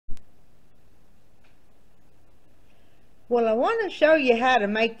Well, I want to show you how to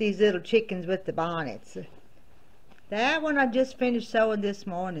make these little chickens with the bonnets. That one I just finished sewing this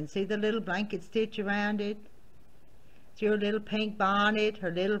morning. See the little blanket stitch around it? See her little pink bonnet, her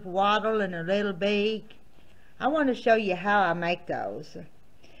little wattle, and her little beak. I want to show you how I make those.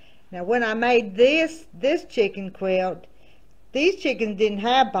 Now, when I made this chicken quilt, these chickens didn't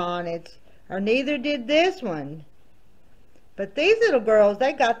have bonnets, or neither did this one. But these little girls,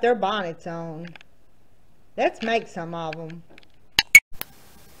 they got their bonnets on. Let's make some of them.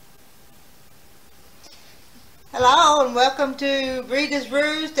 Hello and welcome to Rita's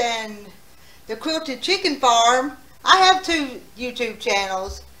Roost and the Quilted Chicken Farm. I have two YouTube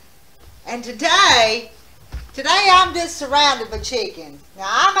channels, and today I'm just surrounded by chickens. Now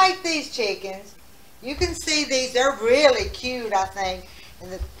I make these chickens. You can see these, they're really cute, I think.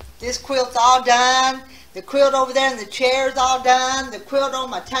 And this quilt's all done. The quilt over there in the chair's all done. The quilt on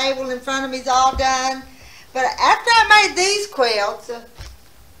my table in front of me is all done. But after I made these quilts,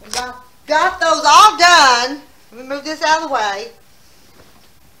 got those all done, let me move this out of the way,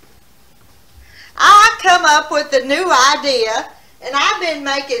 I come up with a new idea, and I've been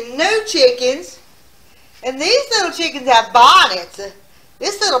making new chickens, and these little chickens have bonnets.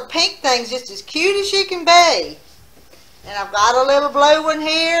 This little pink thing's just as cute as she can be. And I've got a little blue one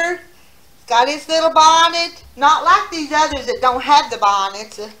here. It's got its little bonnet, not like these others that don't have the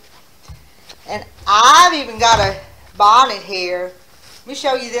bonnets. And I've even got a bonnet here. Let me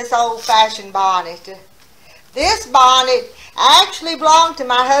show you this old-fashioned bonnet. This bonnet actually belonged to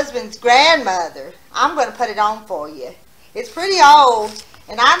my husband's grandmother. I'm going to put it on for you. It's pretty old,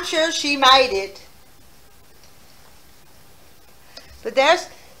 and I'm sure she made it. But there's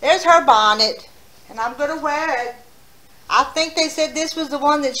her bonnet, and I'm going to wear it. I think they said this was the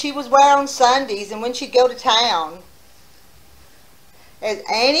one that she was wearing on Sundays and when she'd go to town. As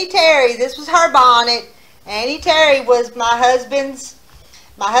Annie Terry, this was her bonnet. Annie Terry was my husband's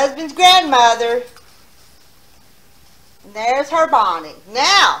grandmother. And there's her bonnet.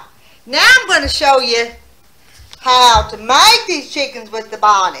 Now I'm going to show you how to make these chickens with the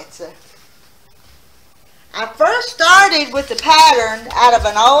bonnets. I first started with the pattern out of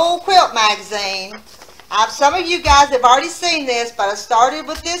an old quilt magazine. Some of you guys have already seen this, but I started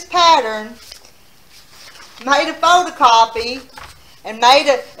with this pattern, made a photocopy, and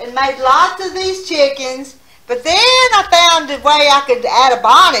made lots of these chickens. But then I found a way I could add a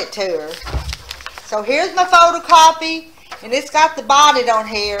bonnet to her. So here's my photocopy, and it's got the bonnet on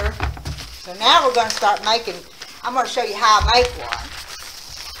here. So now we're going to start making. I'm going to show you how I make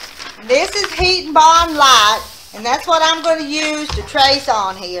one. This is Heat and Bond Light, and that's what I'm going to use to trace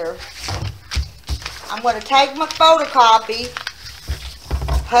on here. I'm going to take my photocopy,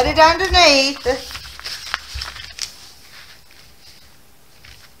 put it underneath,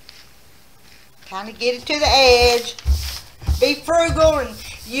 kind of get it to the edge, be frugal and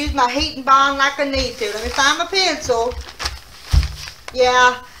use my heat and bond like I need to. Let me find my pencil.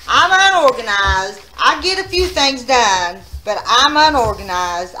 Yeah, I'm unorganized. I get a few things done, but I'm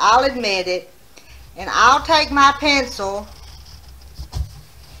unorganized. I'll admit it. And I'll take my pencil,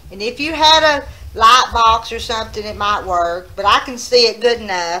 and if you had a light box or something, it might work, but I can see it good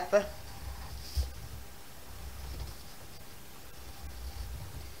enough. I'll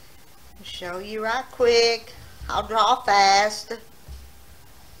show you right quick. I'll draw fast.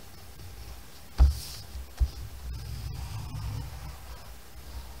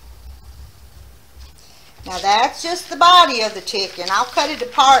 Now that's just the body of the chicken. I'll cut it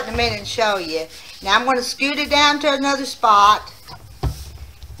apart in a minute and show you. Now I'm going to scoot it down to another spot,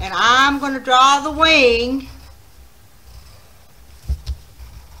 and I'm going to draw the wing.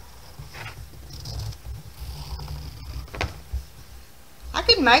 I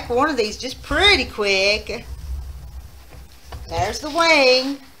could make one of these just pretty quick. There's the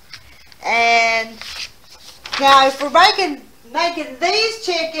wing. And now if we're making these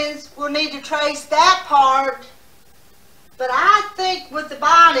chickens, we'll need to trace that part. But I think with the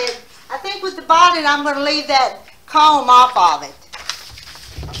bonnet, I'm going to leave that comb off of it.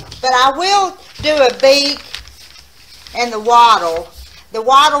 But I will do a beak and the wattle. The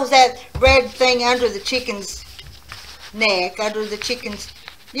wattle's that red thing under the chicken's neck, under the chicken's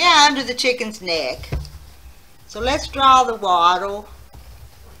neck. So let's draw the wattle,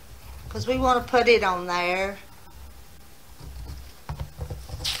 because we want to put it on there.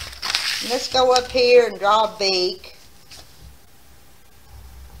 And let's go up here and draw a beak.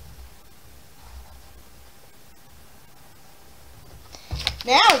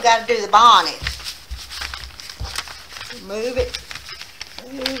 Now we've got to do the bonnet. Move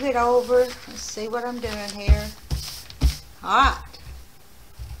it over. Let's see what I'm doing here. Alright.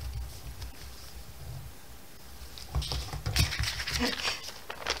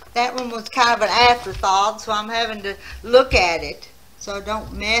 That one was kind of an afterthought, so I'm having to look at it so I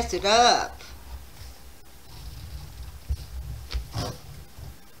don't mess it up.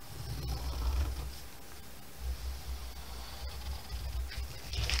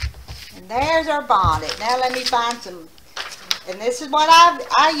 And there's our bonnet. Now let me find some, and this is what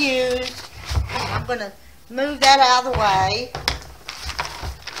I used. I'm going to move that out of the way.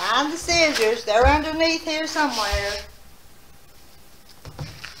 Find the scissors. They're underneath here somewhere.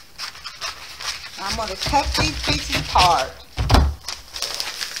 I'm going to cut these pieces apart.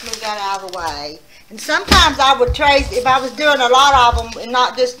 Move that out of the way. And sometimes I would trace, if I was doing a lot of them and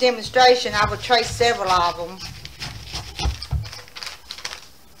not just demonstration, I would trace several of them.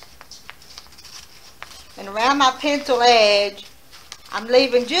 And around my pencil edge, I'm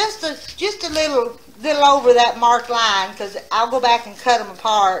leaving just a little over that marked line, because I'll go back and cut them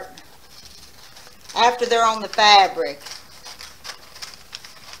apart after they're on the fabric.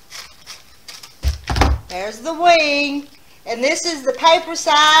 There's the wing, and this is the paper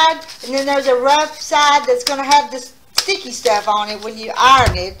side, and then there's a rough side that's going to have this sticky stuff on it when you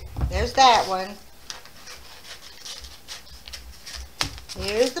iron it. There's that one.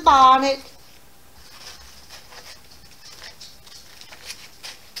 Here's the bonnet.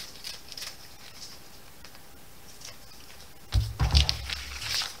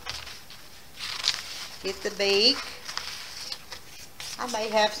 Get the beak. I may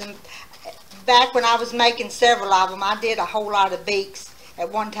have some, back when I was making several of them, I did a whole lot of beaks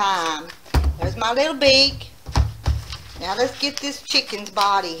at one time. There's my little beak. Now let's get this chicken's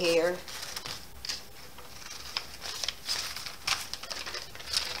body here.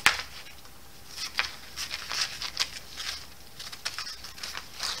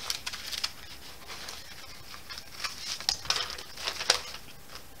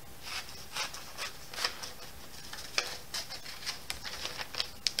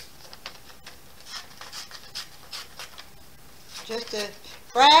 Just a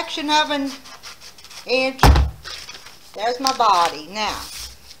fraction of an inch. There's my body. Now,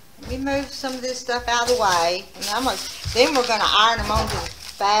 let me move some of this stuff out of the way, and then we're going to iron them onto the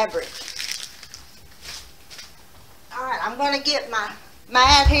fabric. All right, I'm going to get my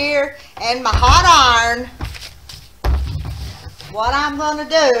mat here and my hot iron. What I'm going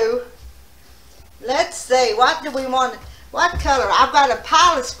to do, let's see, what do we want? What color? I've got a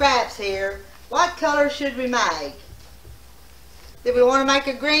pile of scraps here. What color should we make? Do we want to make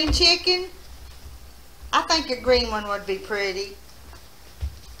a green chicken? I think a green one would be pretty.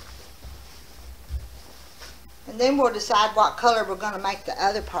 And then we'll decide what color we're going to make the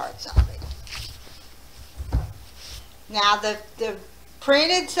other parts of it. Now the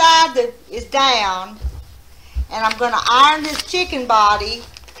printed side that is down, and I'm going to iron this chicken body,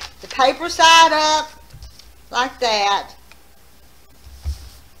 the paper side up, like that.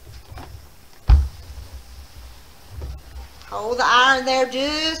 Hold the iron there,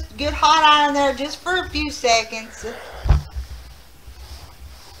 just good hot iron there just for a few seconds.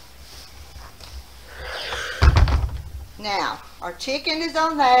 Now, our chicken is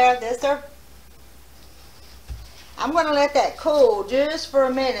on there. I'm going to let that cool just for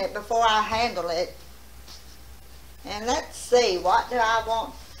a minute before I handle it. And let's see, what do I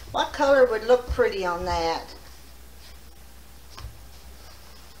want? What color would look pretty on that?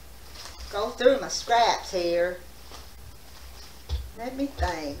 Go through my scraps here. Let me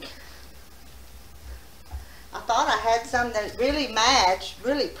think. I thought I had some that really matched,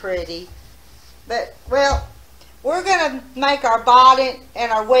 really pretty. But, well, we're going to make our bonnet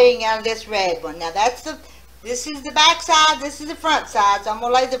and our wing out of this red one. Now, this is the back side, this is the front side. So I'm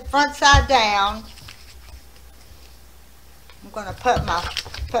going to lay the front side down. I'm going to put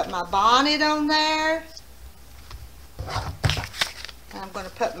my bonnet on there. And I'm going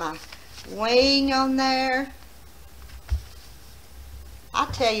to put my wing on there. I'll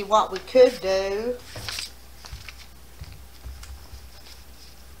tell you what we could do.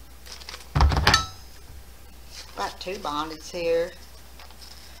 Got two bonnets here.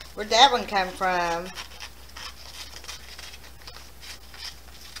 Where'd that one come from?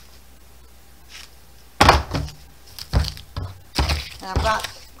 And I've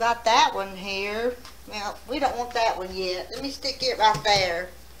got that one here. Well, we don't want that one yet. Let me stick it right there.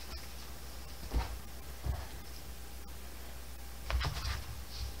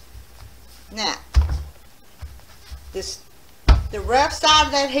 Now, the rough side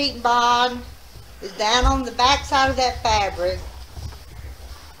of that heat bond is down on the back side of that fabric.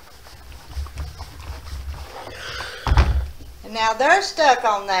 And now they're stuck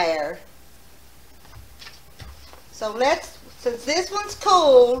on there. So since this one's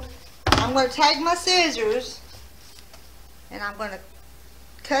cooled, I'm going to take my scissors and I'm going to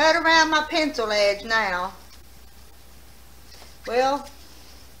cut around my pencil edge now. Well,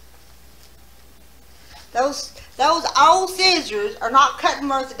 those old scissors are not cutting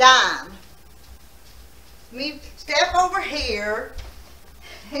worth a dime. Let me step over here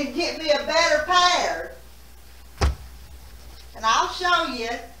and get me a better pair. And I'll show you.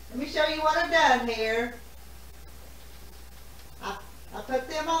 Let me show you what I've done here. I put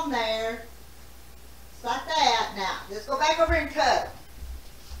them on there. Just like that. Now, let's go back over and cut them.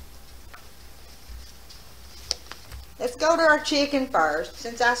 Let's go to our chicken first,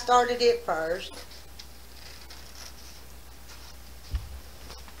 since I started it first.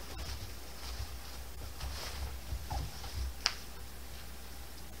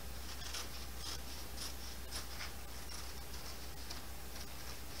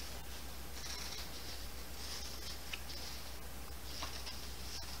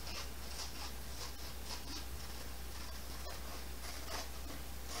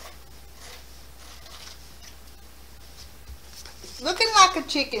 Looking like a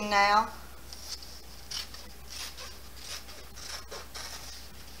chicken now.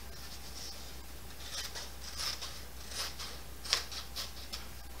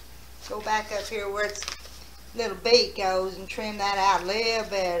 Go back up here where its little beak goes and trim that out a little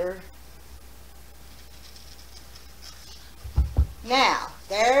better. Now,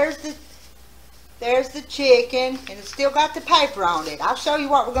 there's the chicken, and it's still got the paper on it. I'll show you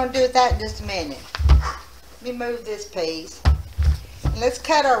what we're going to do with that in just a minute. Let me move this piece. Let's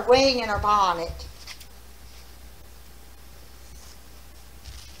cut our wing and our bonnet.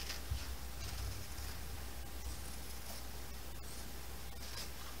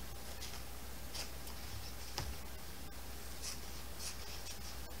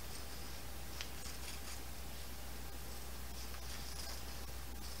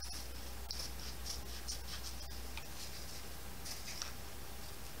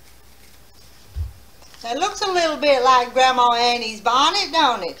 It looks a little bit like Grandma Annie's bonnet,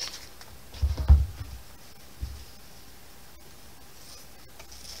 don't it?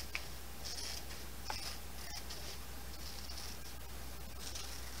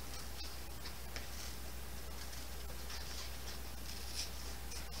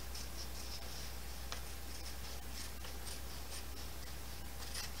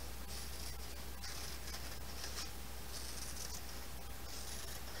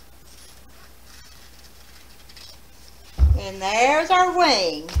 And there's our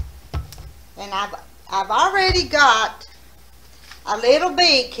wing. And I've already got a little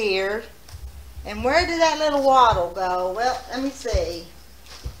beak here. And where did that little waddle go? Well, let me see.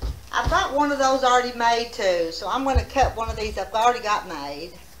 I've got one of those already made too. So I'm going to cut one of these I've already got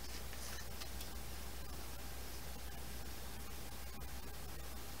made.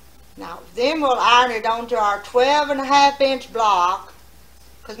 Now, then we'll iron it onto our 12.5-inch block.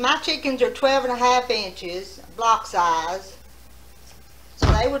 Because my chickens are 12.5 inches, block size.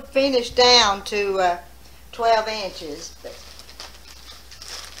 So they would finish down to 12 inches.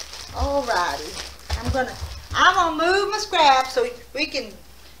 Alrighty. I'm gonna move my scraps so we can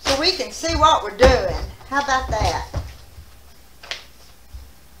see what we're doing. How about that?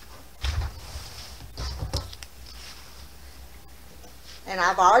 And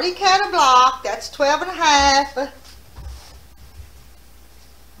I've already cut a block. That's 12.5.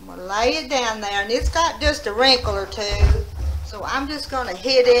 I'm going to lay it down there, and it's got just a wrinkle or two, so I'm just going to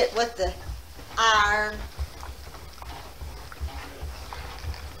hit it with the iron.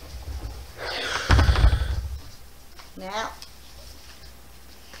 Now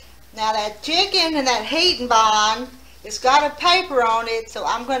that chicken and that heating bond, it's got a paper on it, so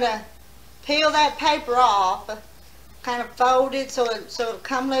I'm going to peel that paper off, kind of fold it so it'll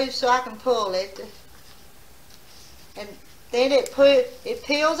come loose so I can pull it. And then it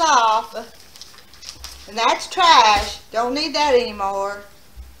peels off, and that's trash. Don't need that anymore.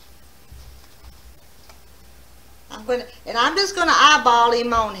 I'm just gonna eyeball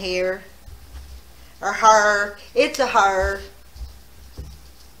him on here, or her. It's a her.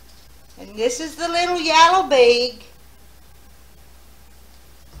 And this is the little yellow beak.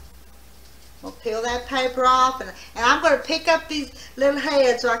 We'll peel that paper off, and I'm gonna pick up these little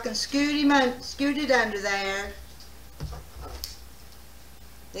heads so I can scoot it under there.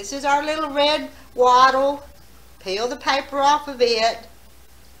 This is our little red wattle. Peel the paper off of it.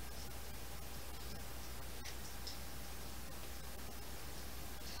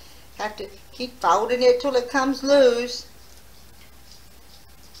 Have to keep folding it till it comes loose.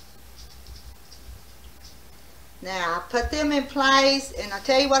 Now, I put them in place, and I'll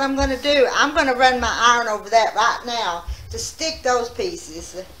tell you what I'm going to do. I'm going to run my iron over that right now to stick those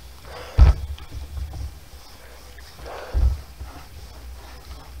pieces.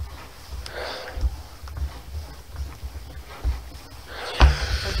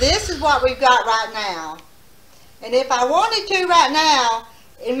 what we've got right now. And if I wanted to right now,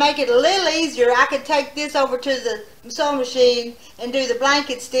 and make it a little easier, I could take this over to the sewing machine and do the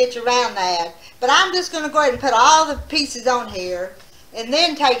blanket stitch around that. But I'm just going to go ahead and put all the pieces on here and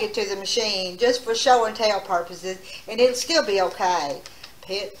then take it to the machine just for show and tell purposes, and it'll still be okay.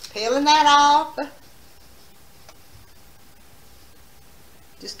 Peeling that off.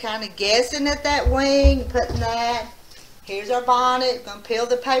 Just kind of guessing at that wing, putting that. Here's our bonnet. Going to peel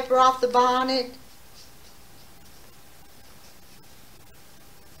the paper off the bonnet.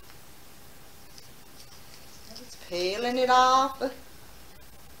 Peeling it off.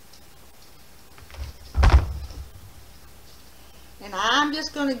 And I'm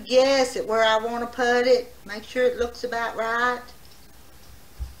just going to guess at where I want to put it. Make sure it looks about right.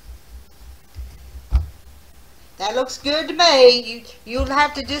 That looks good to me. You'll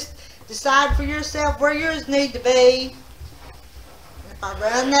have to just decide for yourself where yours need to be. If I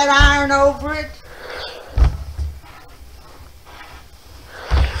run that iron over it.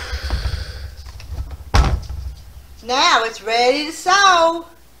 Now it's ready to sew.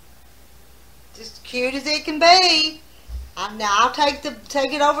 Just cute as it can be. Now I'll take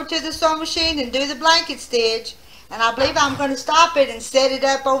it over to the sewing machine and do the blanket stitch. And I believe I'm going to stop it and set it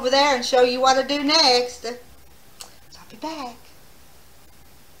up over there and show you what I do next. So I'll be back.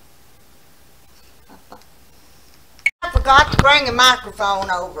 I forgot to bring a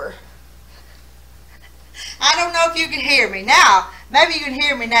microphone over. I don't know if you can hear me now. Maybe you can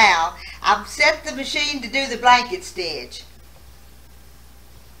hear me now. I've set the machine to do the blanket stitch.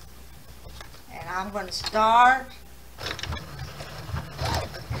 And I'm going to start.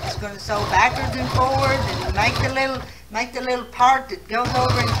 It's going to sew backwards and forwards and make the little part that goes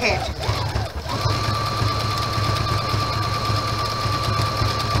over and catches it.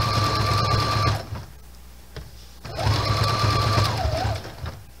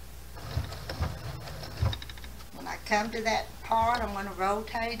 When I come to that part, I'm going to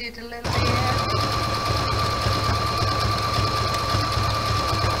rotate it a little bit.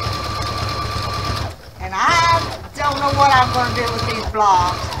 And I don't know what I'm going to do with these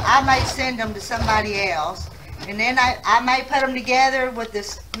blocks. I may send them to somebody else. And then I may put them together with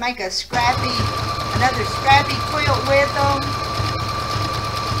this, make another scrappy quilt with them.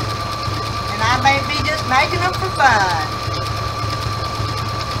 And I may be just making them for fun.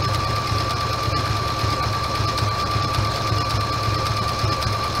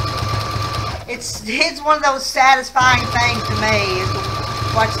 It's one of those satisfying things to me is to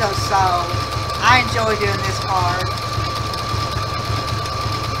watch those sew. I enjoy doing this part.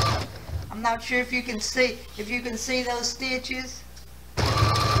 I'm not sure if you can see those stitches.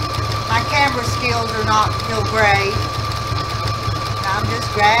 My camera skills are not real great. I'm just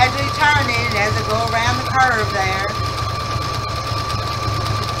gradually turning it as I go around the curve there.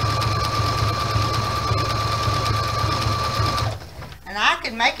 And I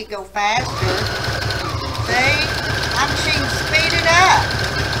can make it go faster. See? My machine speed it up.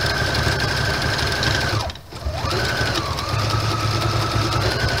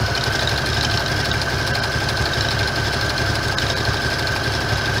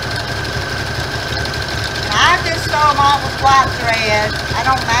 Sew them all with white thread. I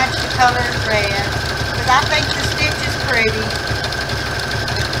don't match the color of thread because I think the stitch is pretty.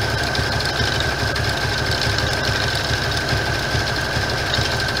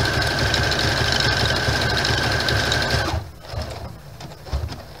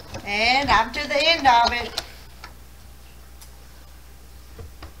 And I'm to the end of it.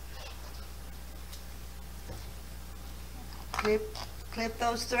 Clip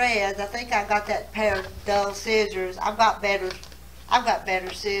those threads. I think I got that pair of dull scissors. I've got better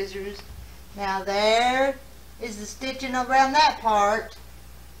scissors. Now there is the stitching around that part.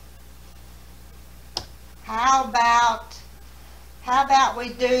 How about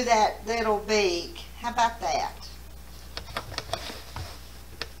we do that little beak? How about that?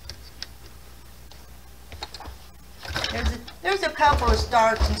 There's a couple of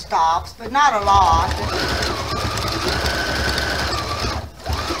starts and stops, but not a lot.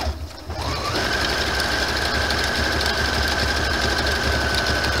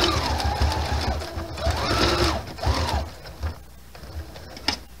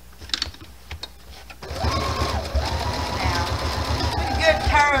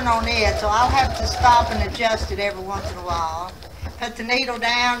 On it, so I'll have to stop and adjust it every once in a while. Put the needle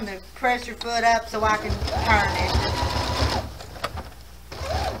down and press your foot up so I can turn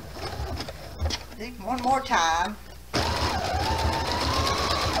it. One more time.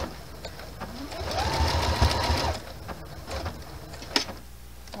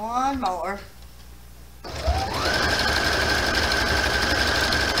 One more.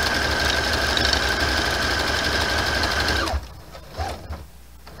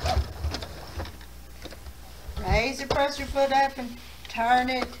 press your foot up and turn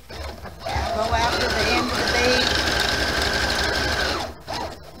it. Now go out to the end of the bead.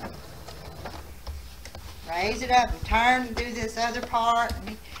 Raise it up and turn and do this other part.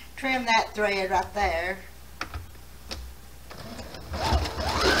 And trim that thread right there.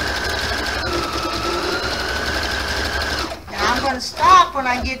 Now I'm going to stop when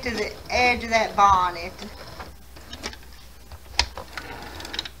I get to the edge of that bonnet.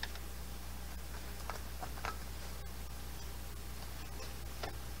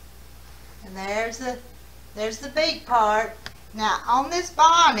 And there's the beak part. Now on this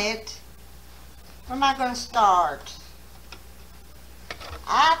bonnet, where am I going to start?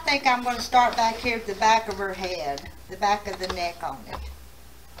 I think I'm going to start back here at the back of her head, the back of the neck on it.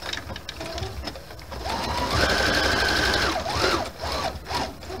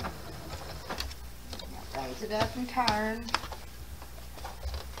 Now raise it up and turn.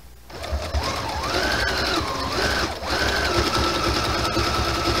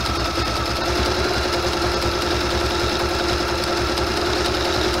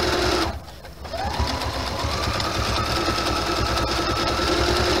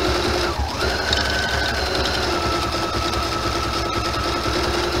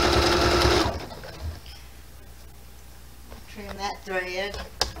 Trim that thread.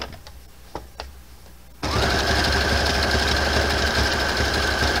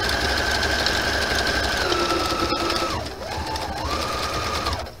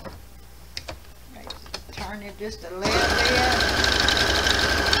 Turn it just a little bit.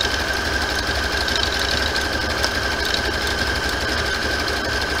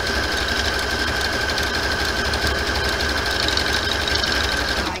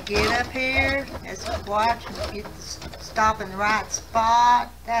 Get up here, let's watch and get the stop in the right spot.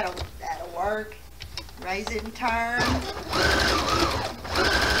 That'll work. Raise it and turn.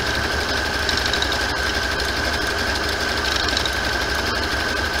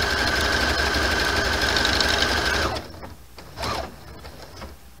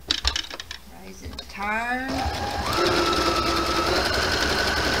 Raise it and turn.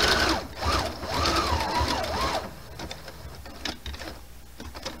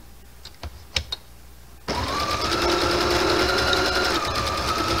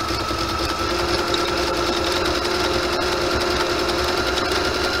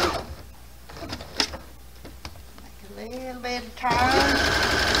 Turn.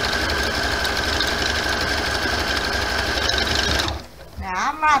 Now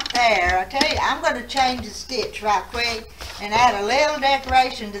I'm right there. I tell you, I'm going to change the stitch right quick and add a little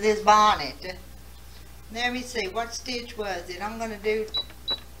decoration to this bonnet. Let me see, what stitch was it? I'm going to do,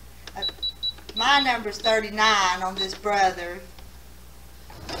 my number's 39 on this brother.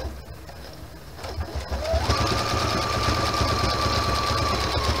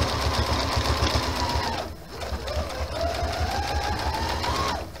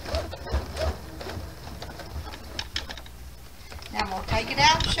 Now I'm going to take it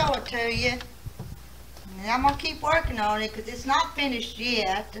out and show it to you. And I'm going to keep working on it because it's not finished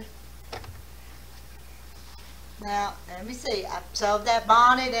yet. Now, let me see. I sewed that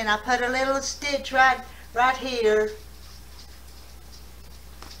bonnet and I put a little stitch right here.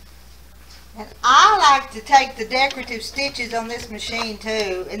 And I like to take the decorative stitches on this machine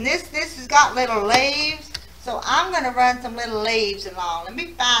too. And this has got little leaves. So I'm going to run some little leaves along. Let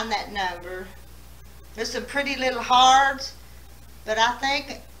me find that number. There's some pretty little hearts. But I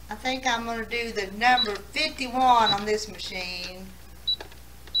think I'm going to do the number 51 on this machine.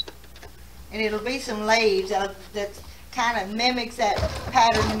 And it'll be some leaves that kind of mimics that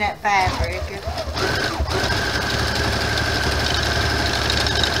pattern in that fabric.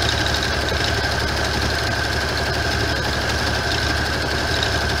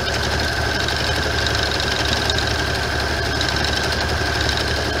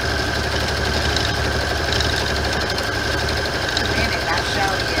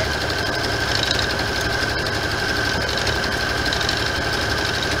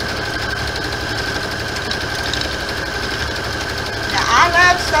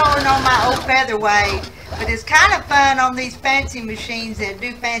 Sewing on my old featherweight, but it's kind of fun on these fancy machines that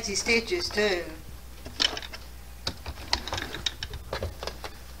do fancy stitches too.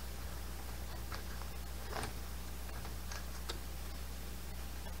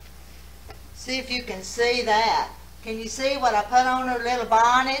 See if you can see that. Can you see what I put on her little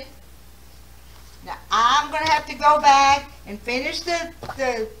bonnet? Now I'm going to have to go back and finish the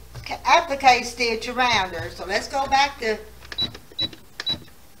applique stitch around her. So let's go back to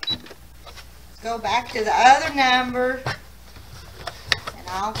the other number, and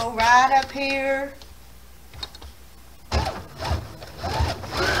I'll go right up here. Now,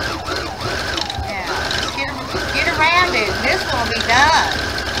 just get around started and this one will be done.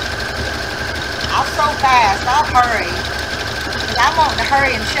 I'll so fast, I'll hurry. Because I want to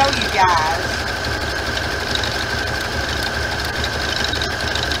hurry and show you guys.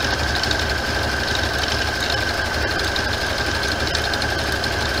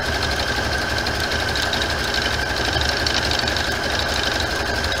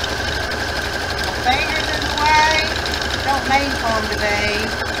 My fingers in the way. Don't mean for them to be.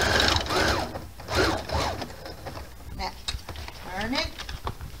 Now, turn it.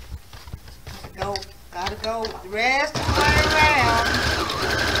 Gotta go the rest of the way around.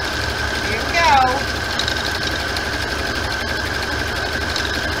 Here we go.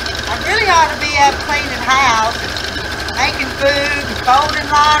 I really ought to be up cleaning house, making food, folding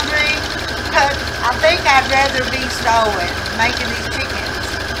laundry, but I think I'd rather be sewing, making these chickens.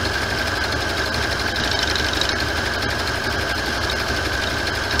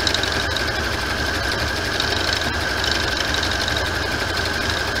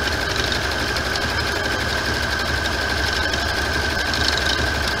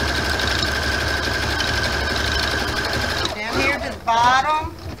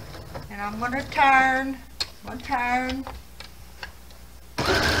 Bottom, and I'm going to turn.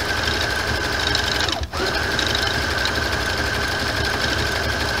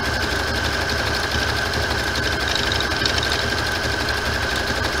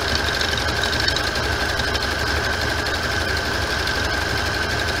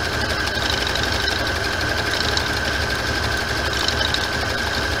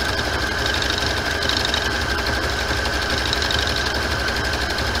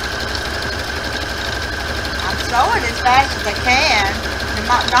 Sewing as fast as I can. I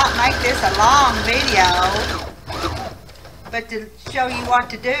might not make this a long video, but to show you what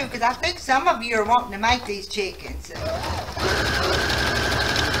to do, because I think some of you are wanting to make these chickens.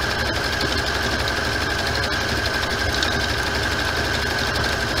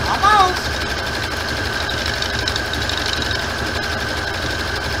 Almost.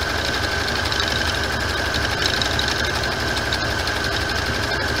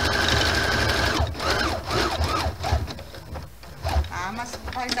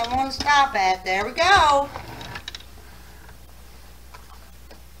 Place I want to stop at. There we go.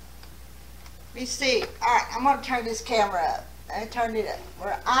 Let me see. Alright, I'm going to turn this camera up. I turned it up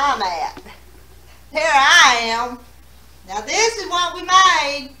where I'm at. There I am. Now this is what we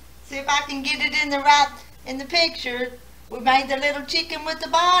made. See if I can get it in the picture. We made the little chicken with the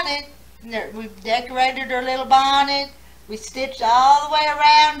bonnet. We decorated her little bonnet. We stitched all the way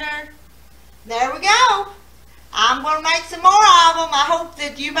around her. There we go. I'm going to make some more of them. I hope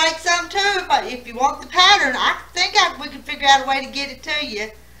that you make some too. But if you want the pattern, I think we can figure out a way to get it to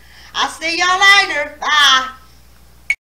you. I'll see y'all later. Bye.